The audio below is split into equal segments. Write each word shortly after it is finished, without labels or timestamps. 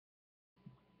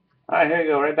Alright, here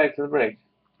you go, right back to the break.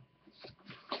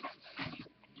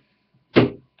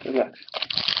 Good luck.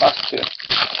 Box 2.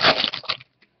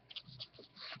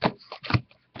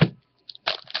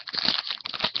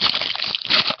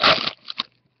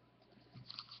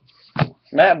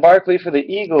 Matt Barkley for the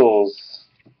Eagles.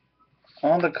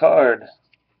 On the card.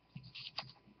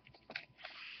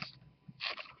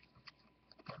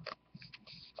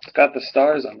 It's got the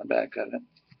stars on the back of it.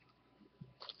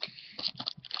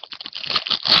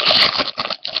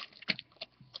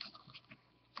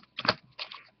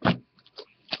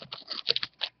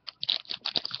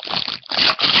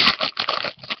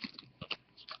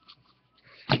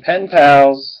 Pen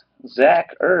Pals,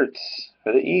 Zach Ertz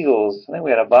for the Eagles. I think we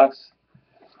had a box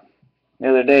the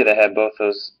other day that had both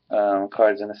those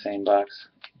cards in the same box.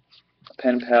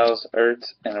 Pen Pals,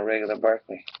 Ertz, and a regular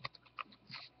Barkley.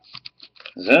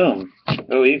 Zoom.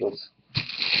 Go Eagles.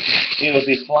 Eagles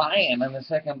be flying in the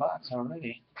second box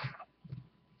already.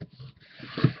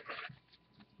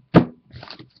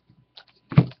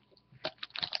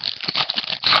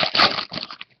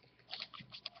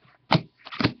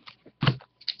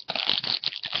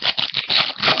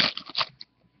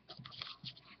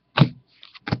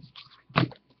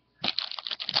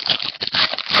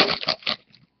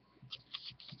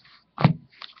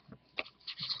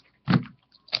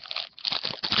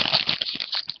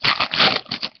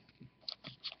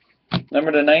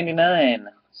 Number to 99,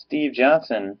 Steve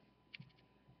Johnson,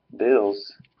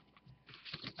 Bills.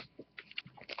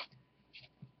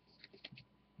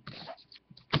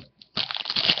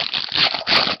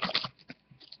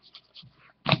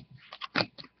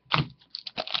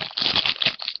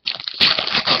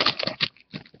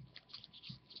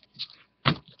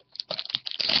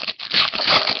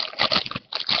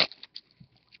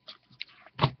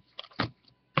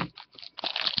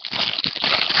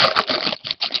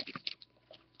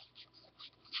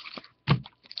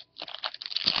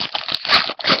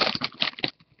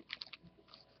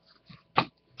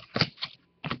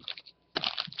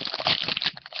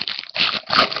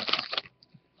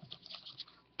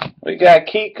 We got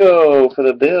Kiko for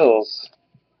the Bills.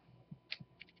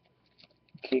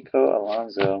 Kiko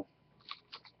Alonso.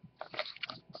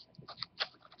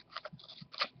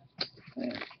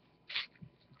 Man.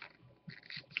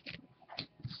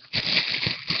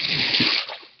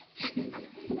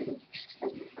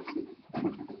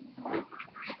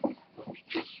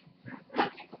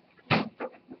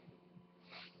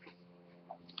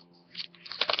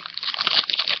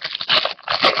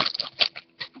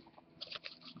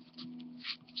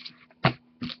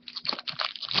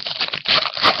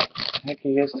 What the heck are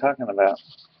you guys talking about?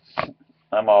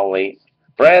 I'm all late.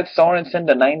 Brad Sorensen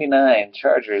to 99,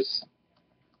 Chargers.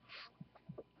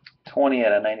 20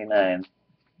 out of 99.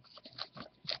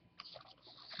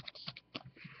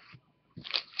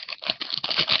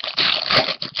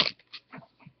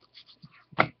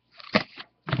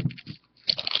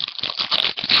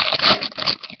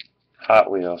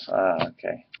 Hot Wheels. Ah,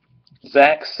 okay.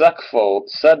 Zach Sudfeld,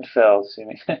 excuse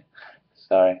me.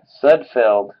 Sorry.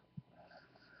 Sudfeld.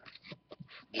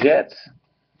 Jets.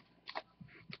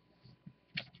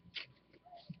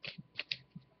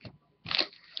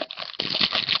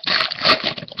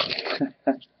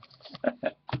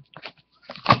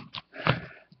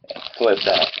 Flip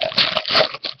that.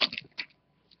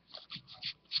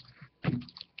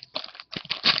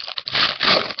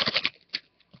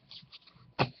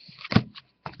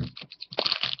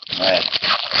 Alright.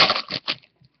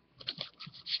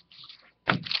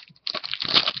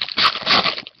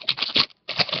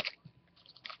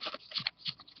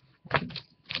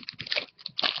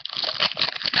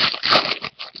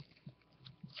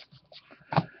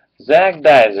 Zach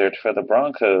Dysert for the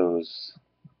Broncos.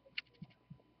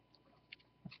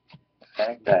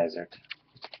 Zach Dysert.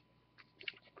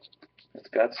 It's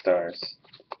got stars.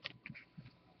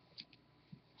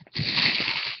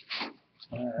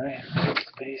 Alright,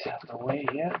 base out the way.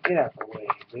 Yeah, get out the way,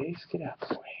 base. Get out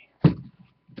the way.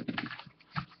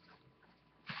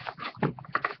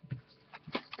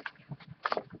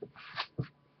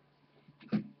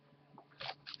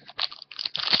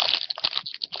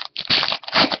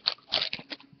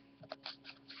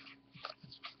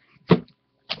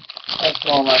 That's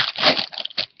all my.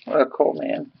 What a cool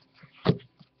man.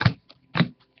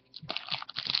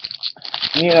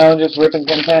 You know, just ripping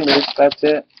contenders. That's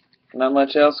it. Not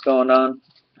much else going on.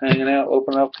 Hanging out,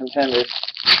 opening up contenders.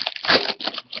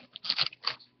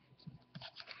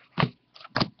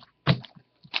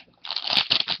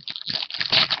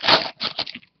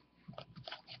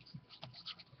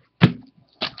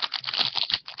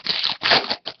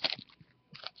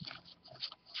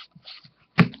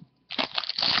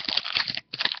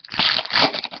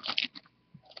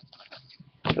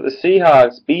 For the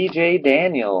Seahawks, B.J.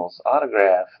 Daniels,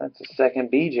 autograph. That's the second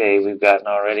B.J. we've gotten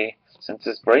already since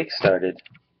this break started.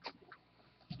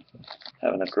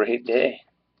 Having a great day.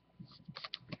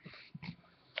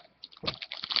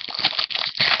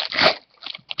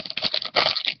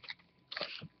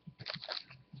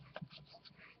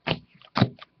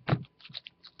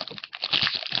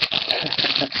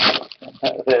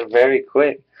 They're very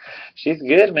quick. She's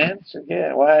good, man. She's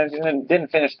good. Why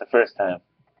didn't finish the first time?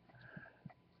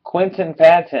 Quentin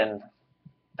Patton.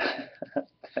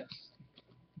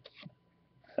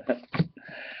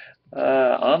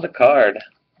 On the card.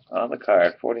 On the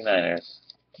card. 49ers.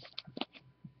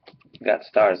 Got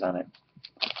stars on it.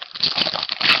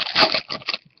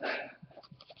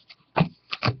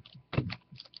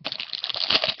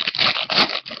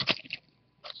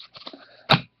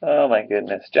 Oh my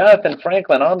goodness. Jonathan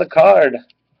Franklin on the card.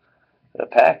 The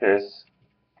Packers.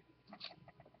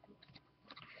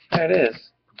 There it is.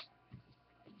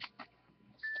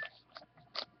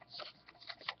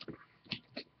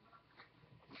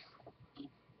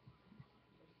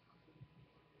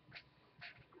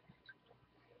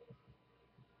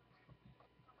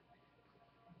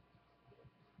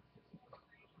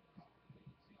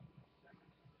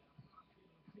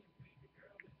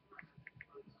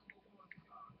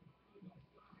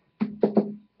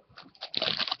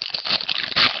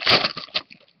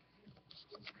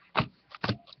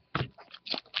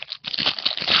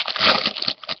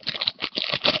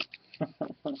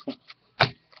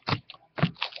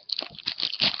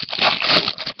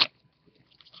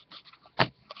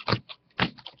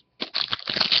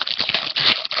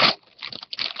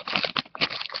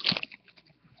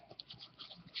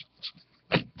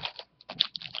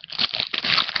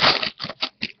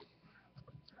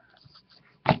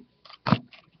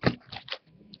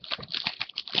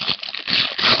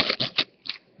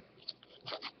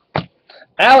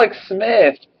 Alex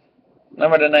Smith,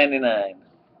 number to 99.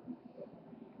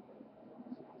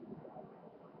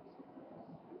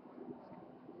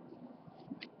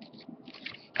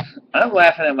 I'm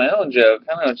laughing at my own joke.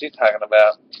 I don't know what you're talking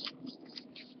about.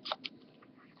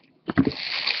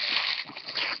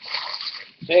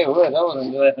 Jay Wood. I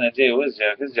wasn't laughing at Jay Wood's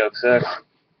joke. His joke sucks.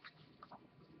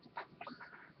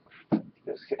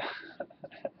 Just kidding.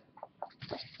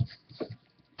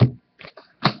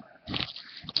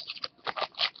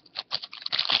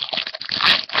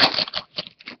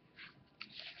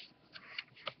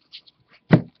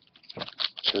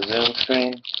 The Zoom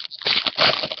screen.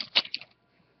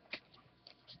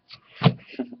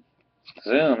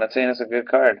 Zoom. That's saying it's a good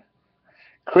card.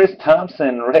 Chris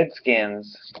Thompson,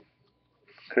 Redskins.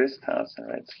 Chris Thompson,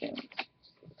 Redskins.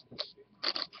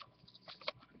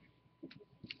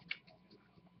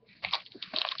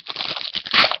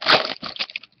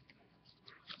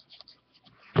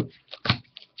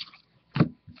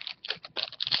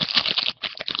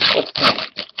 What's pink?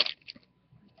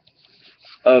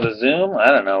 Oh, the Zoom? I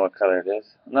don't know what color it is.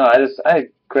 No, I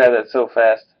grabbed that so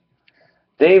fast.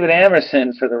 David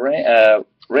Amerson for the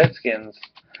Redskins.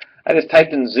 I just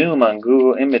typed in Zoom on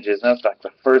Google Images, and that's like the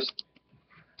first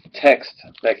text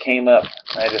that came up.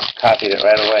 I just copied it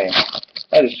right away.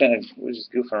 We're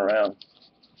just goofing around.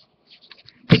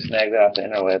 Snagged it off the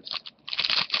interwebs.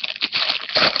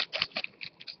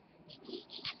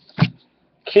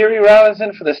 Kerry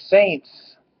Robinson for the Saints.Ami's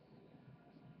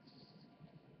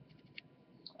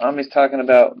talking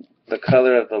about the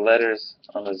color of the letters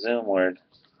on the Zoom word.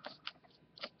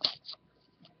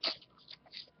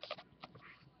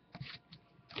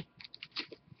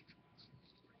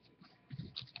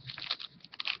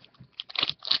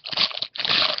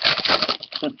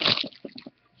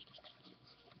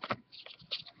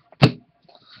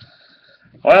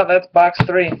 Well, that's box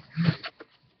 3.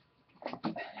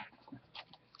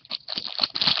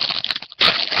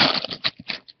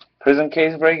 Prison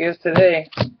case break is today.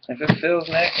 If it fills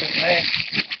next, it's next.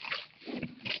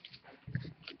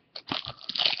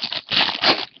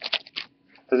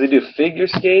 Does he do figure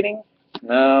skating?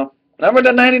 No. Number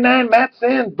to 99, Matt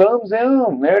Sims. Boom,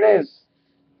 zoom. There it is.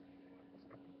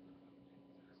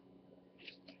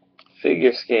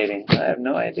 Figure skating. I have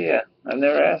no idea. I've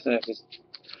never asked him if he's...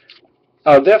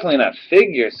 Oh, definitely not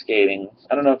figure skating.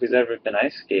 I don't know if he's ever been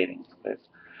ice skating, but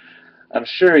I'm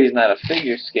sure he's not a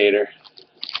figure skater.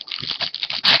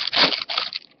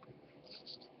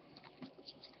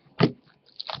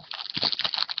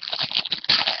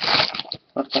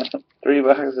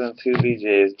 $3 and 2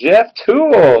 BJs. Jeff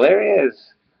Toole, there he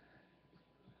is.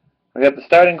 We got the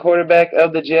starting quarterback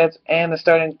of the Jets and the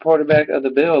starting quarterback of the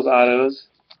Bills autos.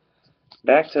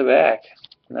 Back to back.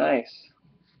 Nice.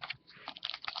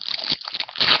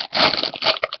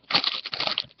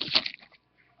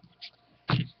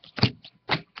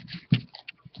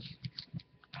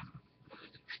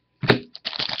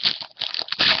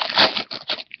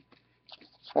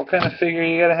 kind of figure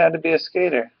you gotta have to be a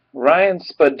skater? Ryan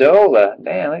Spadola.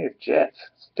 Damn, look at Jeff.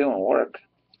 It's doing work.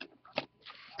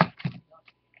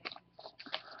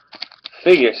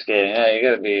 Figure skating. Yeah, you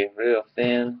gotta be real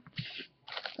thin.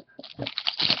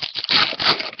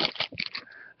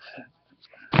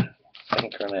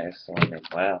 Synchronized swimming.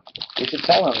 Wow. You should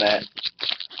tell him that.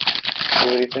 See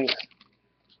what he thinks.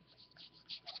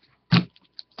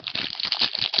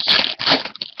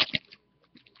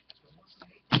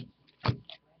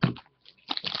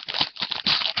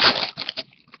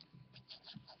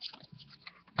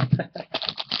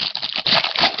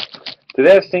 Do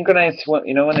they have synchronized,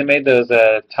 you know, when they made those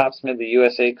Topps made the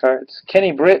USA cards?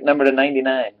 Kenny Britt, number to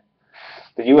 99.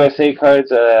 The USA cards,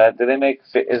 do they make,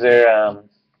 is there,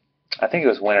 I think it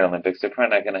was Winter Olympics. They're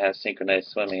probably not going to have synchronized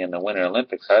swimming in the Winter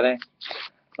Olympics, are they?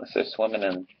 Unless they're swimming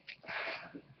in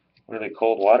really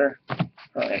cold water?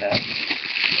 Probably not.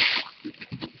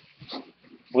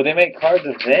 Will they make cards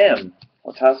of them?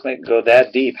 Will Topps make go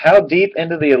that deep? How deep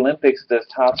into the Olympics does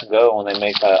Topps go when they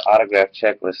make an autograph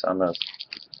checklist on those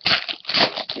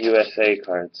USA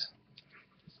cards?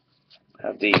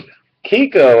 How deep?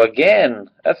 Kiko again.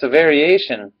 That's a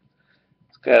variation.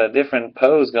 It's got a different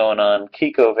pose going on.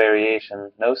 Kiko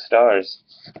variation. No stars.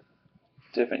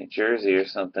 Different jersey or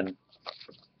something.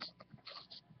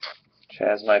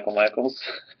 Chaz Michaels.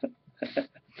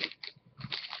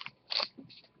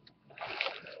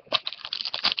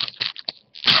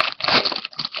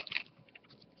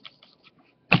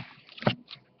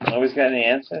 Nobody's got any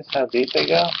answers? How deep they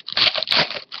go?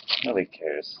 Nobody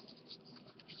cares.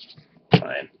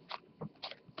 Fine.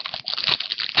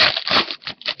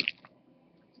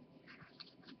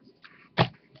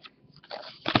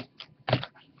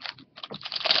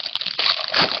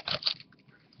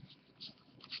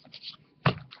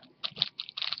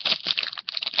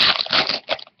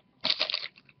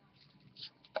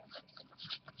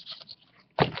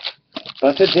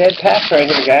 Bunch of dead packs right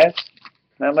here, guys.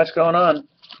 Not much going on.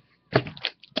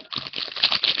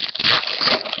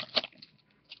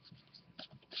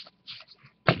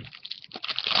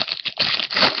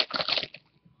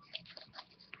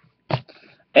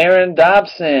 Aaron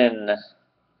Dobson,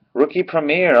 rookie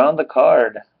premier on the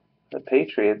card. The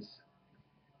Patriots.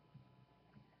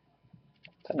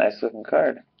 It's a nice looking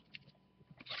card.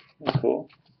 Cool.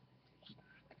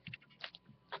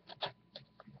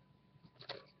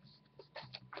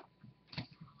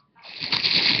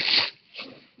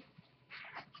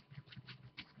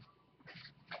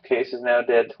 Case is now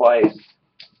dead twice.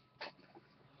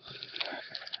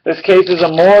 This case is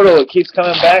immortal. It keeps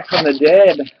coming back from the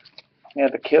dead. You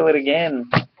have to kill it again.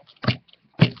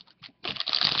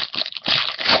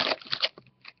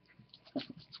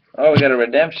 Oh, we got a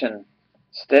redemption.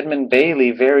 Stedman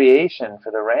Bailey variation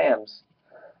for the Rams.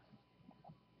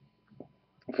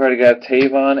 We've already got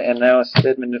Tavon and now a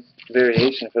Stedman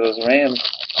variation for those Rams.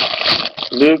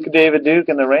 Luke David Duke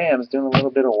and the Rams doing a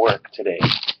little bit of work today.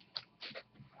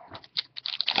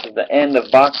 This is the end of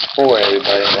box 4,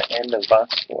 everybody. The end of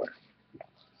box 4.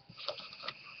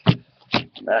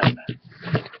 None.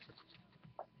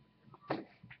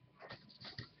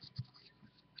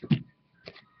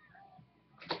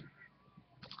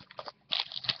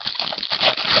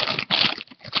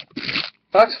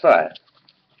 Box 5.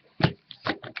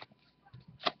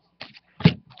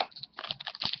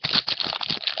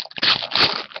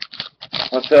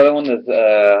 What's the other one? This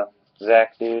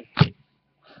Zach dude.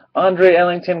 Andre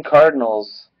Ellington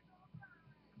Cardinals.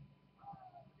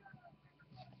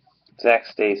 Zach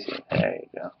Stacy. There you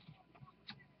go.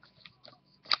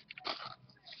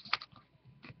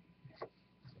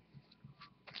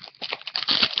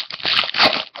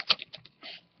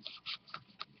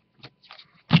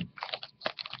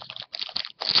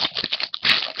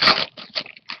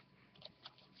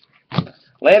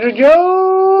 Landry Jones!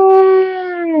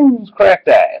 Cracked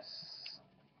ice.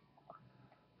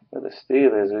 For the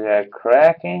Steelers, we got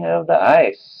cracking of the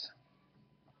ice.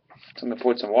 Somebody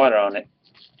poured some water on it.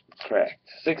 Cracked.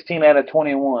 16 out of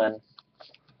 21.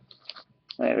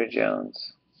 Landry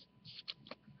Jones.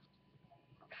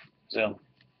 Zoom.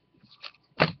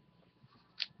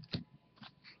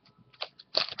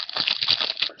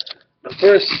 But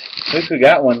first, at least we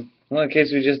got one. One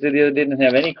case we just did the other didn't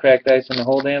have any cracked ice in the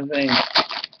whole damn thing.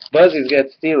 Buzzy's got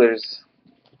Steelers.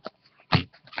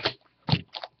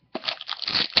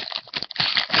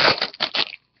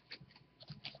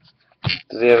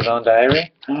 Does he have his own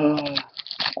diary?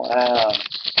 Wow.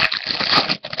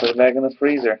 Put it back in the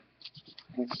freezer.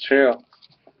 It's true.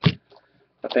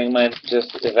 The thing might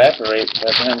just evaporate by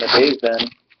the time the day's done.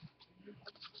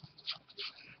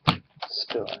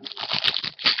 Still.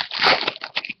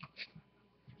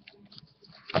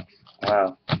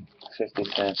 Wow. $0.50.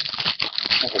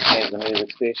 I have to change the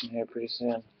music station here pretty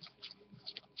soon.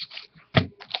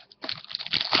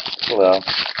 Hello.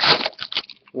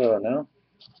 Hello, no?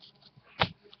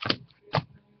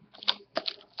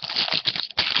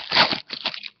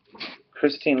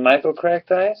 Christine Michael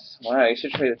cracked ice? Wow, you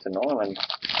should trade it to Norman.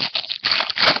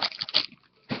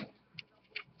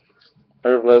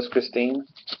 Herb loves Christine.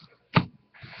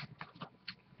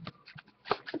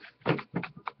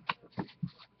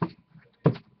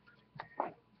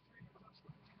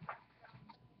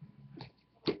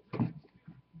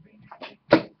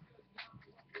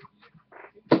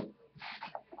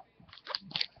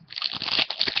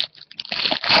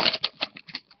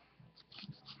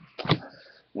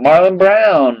 Marlon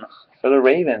Brown for the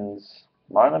Ravens.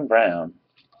 Marlon Brown.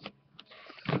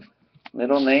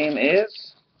 Middle name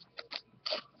is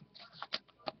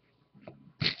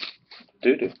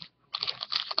Doodoo.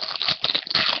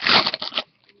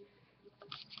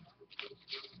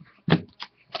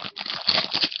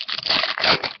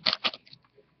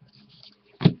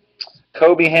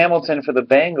 Kobe Hamilton for the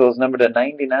Bengals, number to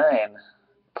 99.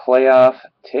 Playoff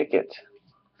ticket.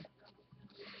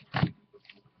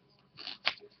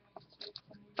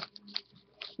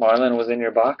 Marlon was in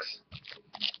your box?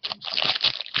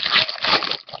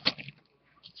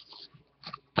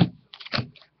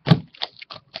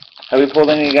 Have we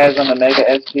pulled any of you guys on the Mega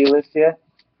SP list yet?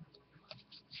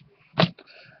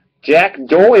 Jack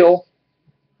Doyle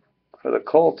for the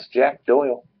Colts. Jack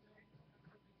Doyle.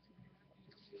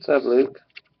 What's up, Luke?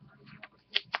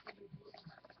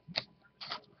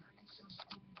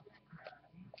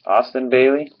 Austin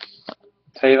Bailey.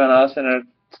 Tavon Austin or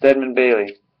Stedman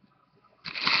Bailey?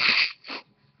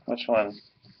 Which one?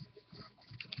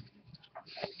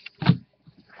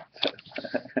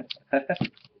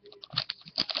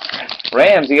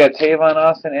 Rams, you got Tavon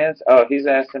Austin and he's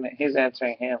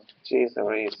answering him. Jeez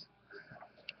Louise.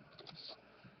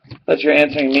 Thought you were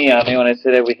answering me on me when I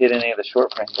said that we hit any of the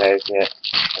short print guys yet.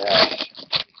 Gosh.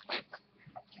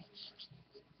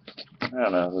 I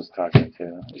don't know who's talking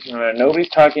to. Just remember, nobody's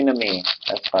talking to me.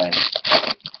 That's fine.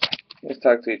 You just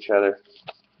talk to each other.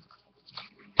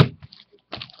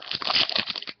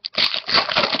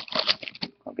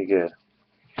 I'll be good.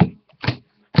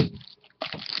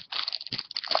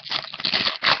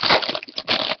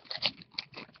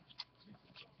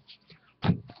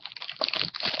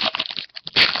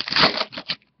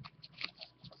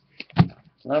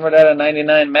 Numbered out of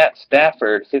 99, Matt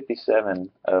Stafford,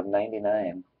 57 of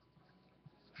 99.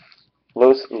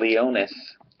 Los Leones.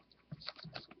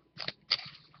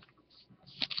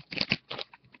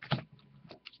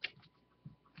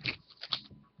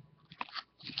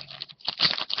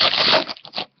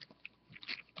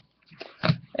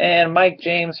 And Mike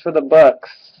James for the Bucks.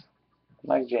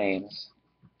 Mike James.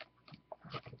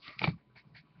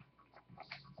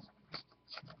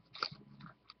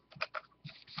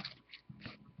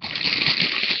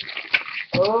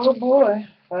 Oh boy,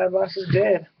 $5 is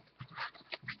dead.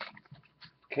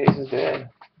 Case is dead.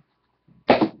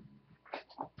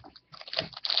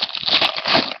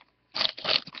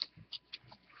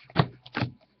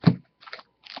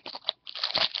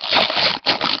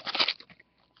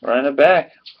 Run it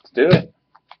back. Let's do it.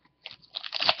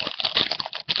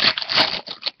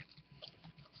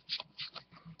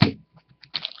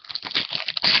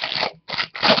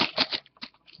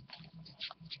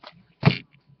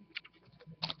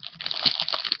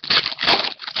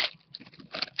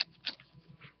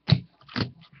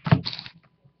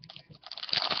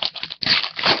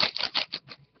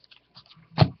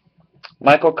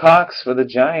 Michael Cox for the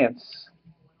Giants.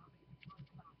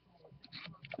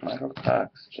 Michael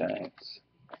Cox, Giants.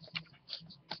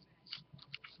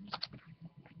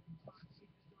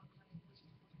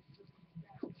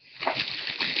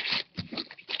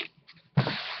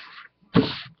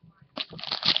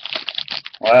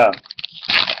 Wow.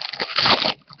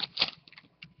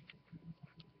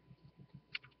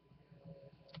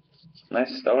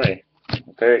 Nice story.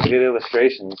 Very good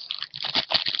illustrations.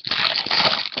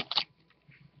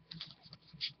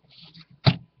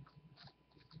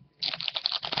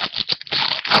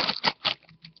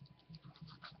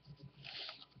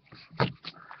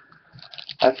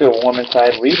 I feel warm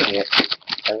inside reading it.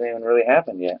 Hasn't even really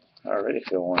happened yet. I already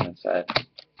feel warm inside.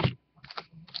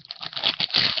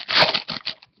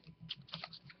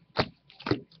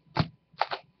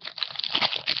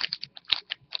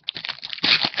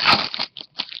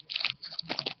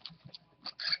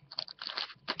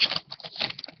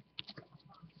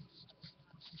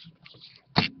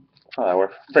 Oh, we're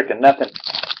freaking nothing.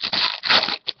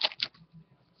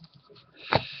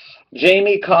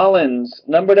 Jamie Collins,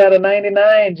 numbered out of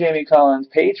 99, Jamie Collins,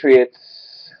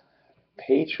 Patriots.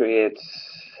 Patriots.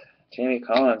 Jamie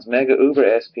Collins, Mega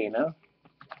Uber SP, no?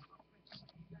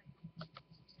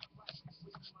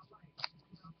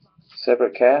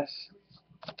 Separate cast.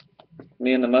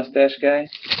 Me and the mustache guy.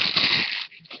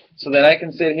 So that I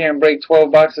can sit here and break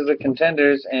 12 boxes of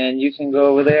Contenders, and you can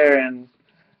go over there and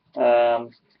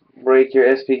break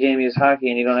your SP Game Use Hockey,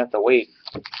 and you don't have to wait.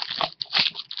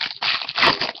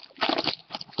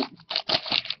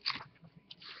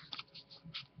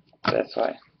 That's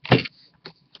why.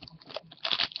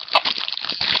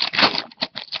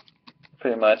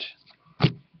 Pretty much.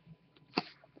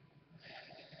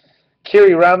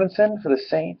 Kerry Robinson for the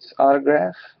Saints,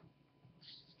 autograph.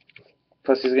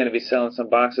 Plus he's going to be selling some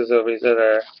boxes over his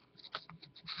other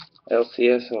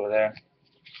LCS over there.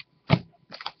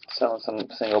 Selling some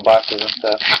single boxes and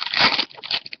stuff.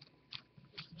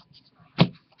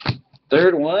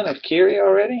 Third one of Kerry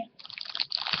already?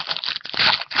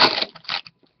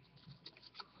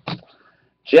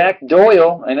 Jack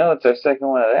Doyle. I know it's our second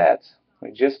one of that.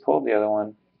 We just pulled the other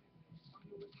one.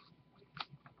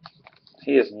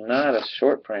 He is not a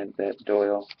short print, that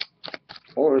Doyle.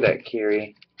 Or that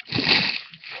Kerry.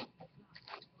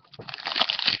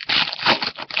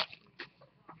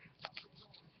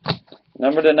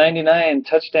 Number to 99,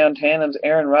 touchdown tandems,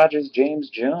 Aaron Rodgers, James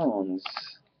Jones.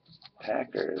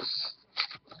 Packers.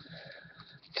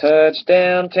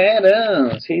 Touchdown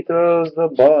tandems. He throws the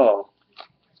ball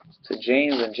to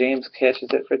James, and James catches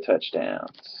it for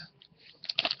touchdowns.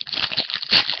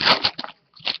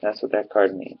 That's what that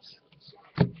card means.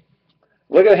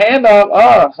 Look at the handoff.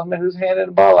 Oh, somebody who's handed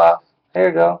the ball off. Here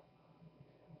you go.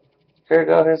 Here you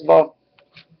go. Here's the ball.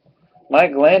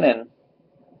 Mike Glennon.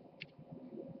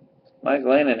 Mike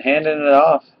Glennon handing it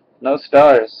off. No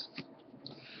stars.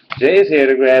 Jay's here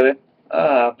to grab it.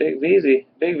 Ah, Big Veezy.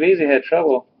 Big Veezy had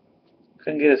trouble.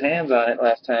 Couldn't get his hands on it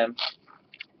last time.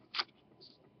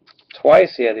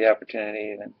 Twice he had the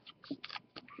opportunity even.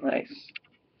 Nice.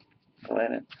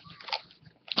 Glennon.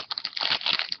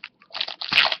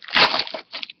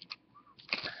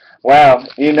 Wow,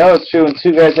 you know it's true when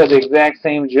two guys have the exact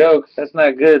same joke. That's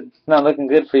not good. It's not looking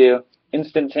good for you.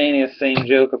 Instantaneous same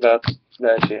joke about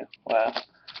you. Wow.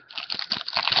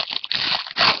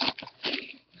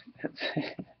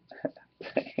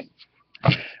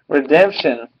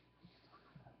 Redemption.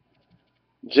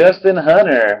 Justin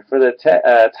Hunter for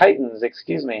the Titans,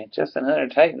 excuse me. Justin Hunter,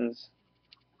 Titans.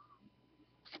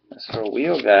 That's for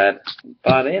Wheel God.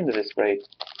 Bought into this break.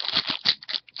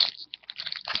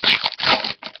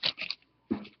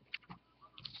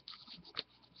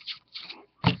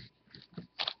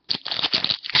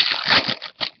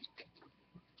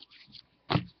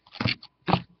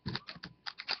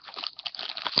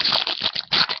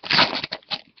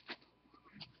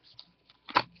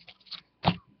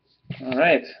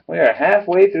 Alright, we are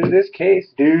halfway through this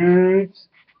case, dudes.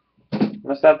 I'm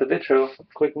going to stop the vitro.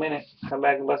 Quick minute. Come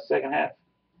back in about the second half.